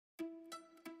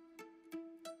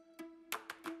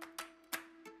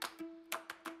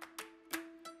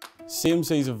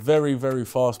CMC is a very, very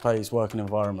fast-paced working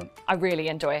environment. I really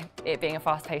enjoy it being a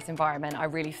fast-paced environment. I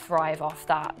really thrive off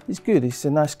that. It's good, it's a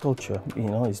nice culture, you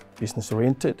know, it's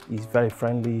business-oriented, it's very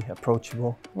friendly,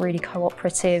 approachable. Really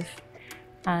cooperative,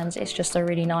 and it's just a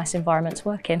really nice environment to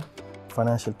work in.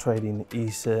 Financial trading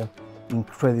is an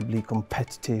incredibly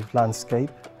competitive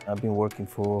landscape. I've been working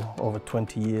for over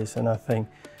 20 years and I think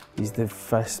it's the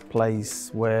first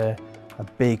place where a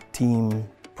big team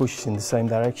pushes in the same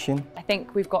direction. I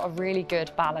think we've got a really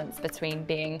good balance between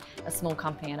being a small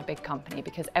company and a big company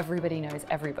because everybody knows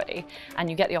everybody and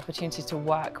you get the opportunity to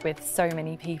work with so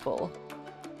many people.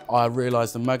 I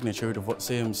realised the magnitude of what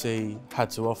CMC had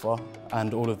to offer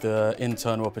and all of the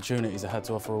internal opportunities it had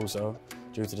to offer also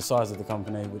due to the size of the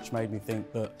company, which made me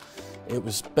think that it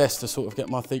was best to sort of get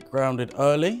my feet grounded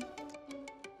early.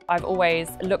 I've always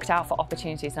looked out for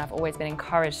opportunities and I've always been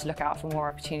encouraged to look out for more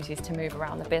opportunities to move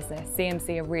around the business.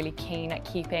 CMC are really keen at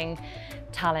keeping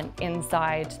talent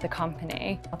inside the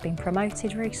company. I've been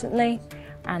promoted recently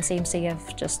and CMC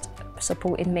have just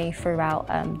supported me throughout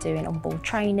doing onboard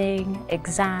training,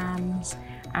 exams,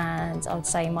 and I would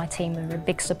say my team are a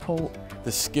big support.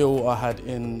 The skill I had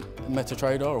in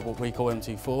MetaTrader, or what we call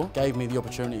MT4, gave me the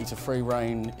opportunity to free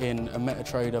rein in a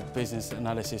MetaTrader business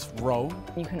analysis role.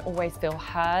 You can always feel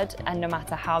heard, and no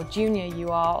matter how junior you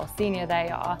are or senior they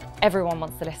are, everyone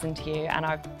wants to listen to you, and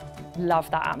I love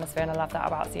that atmosphere and I love that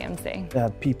about CMC. There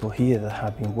are people here that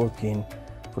have been working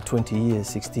for 20 years,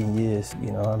 16 years, you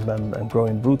know, I'm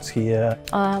growing roots here.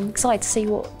 I'm excited to see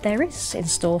what there is in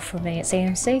store for me at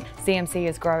CMC. CMC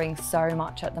is growing so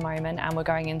much at the moment and we're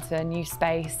going into a new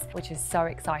space, which is so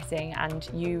exciting, and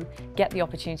you get the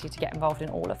opportunity to get involved in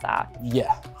all of that.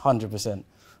 Yeah, 100%.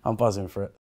 I'm buzzing for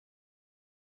it.